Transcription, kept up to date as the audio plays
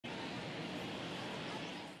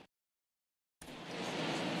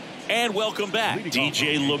And welcome back.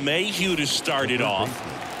 DJ LeMahieu to start it off.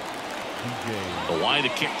 The line to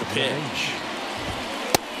kick the pitch.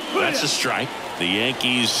 That's a strike. The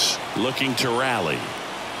Yankees looking to rally.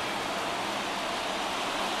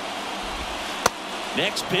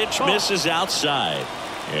 Next pitch misses outside.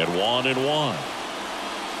 And 1-1.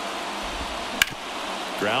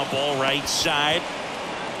 Ground ball right side.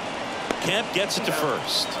 Kemp gets it to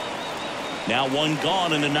first. Now one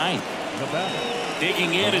gone in the ninth.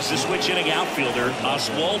 Digging in is the switch hitting outfielder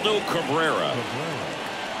Oswaldo Cabrera.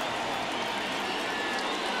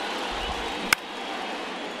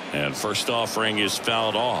 And first offering is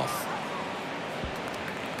fouled off.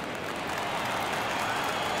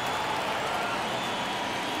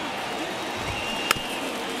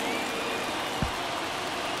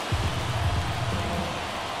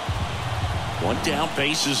 One down,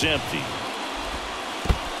 base is empty.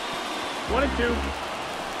 1-2.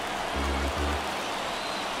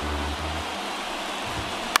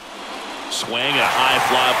 Swing, a high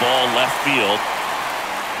fly ball left field.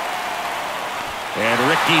 And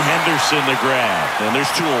Ricky Henderson the grab. And there's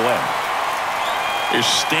 2 away. Here's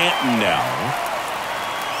Stanton now.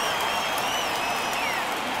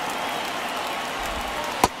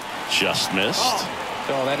 Just missed.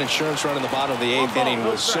 Oh, that insurance run in the bottom of the 8th inning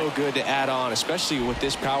was so good to add on, especially with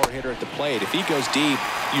this power hitter at the plate. If he goes deep,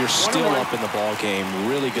 you're still up in the ball game.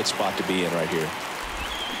 Really good spot to be in right here.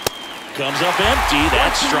 Comes up empty.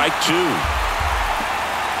 That's strike 2.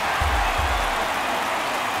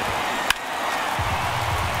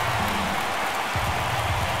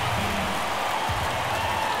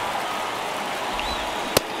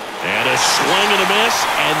 And a swing and a miss,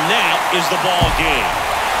 and that is the ball game.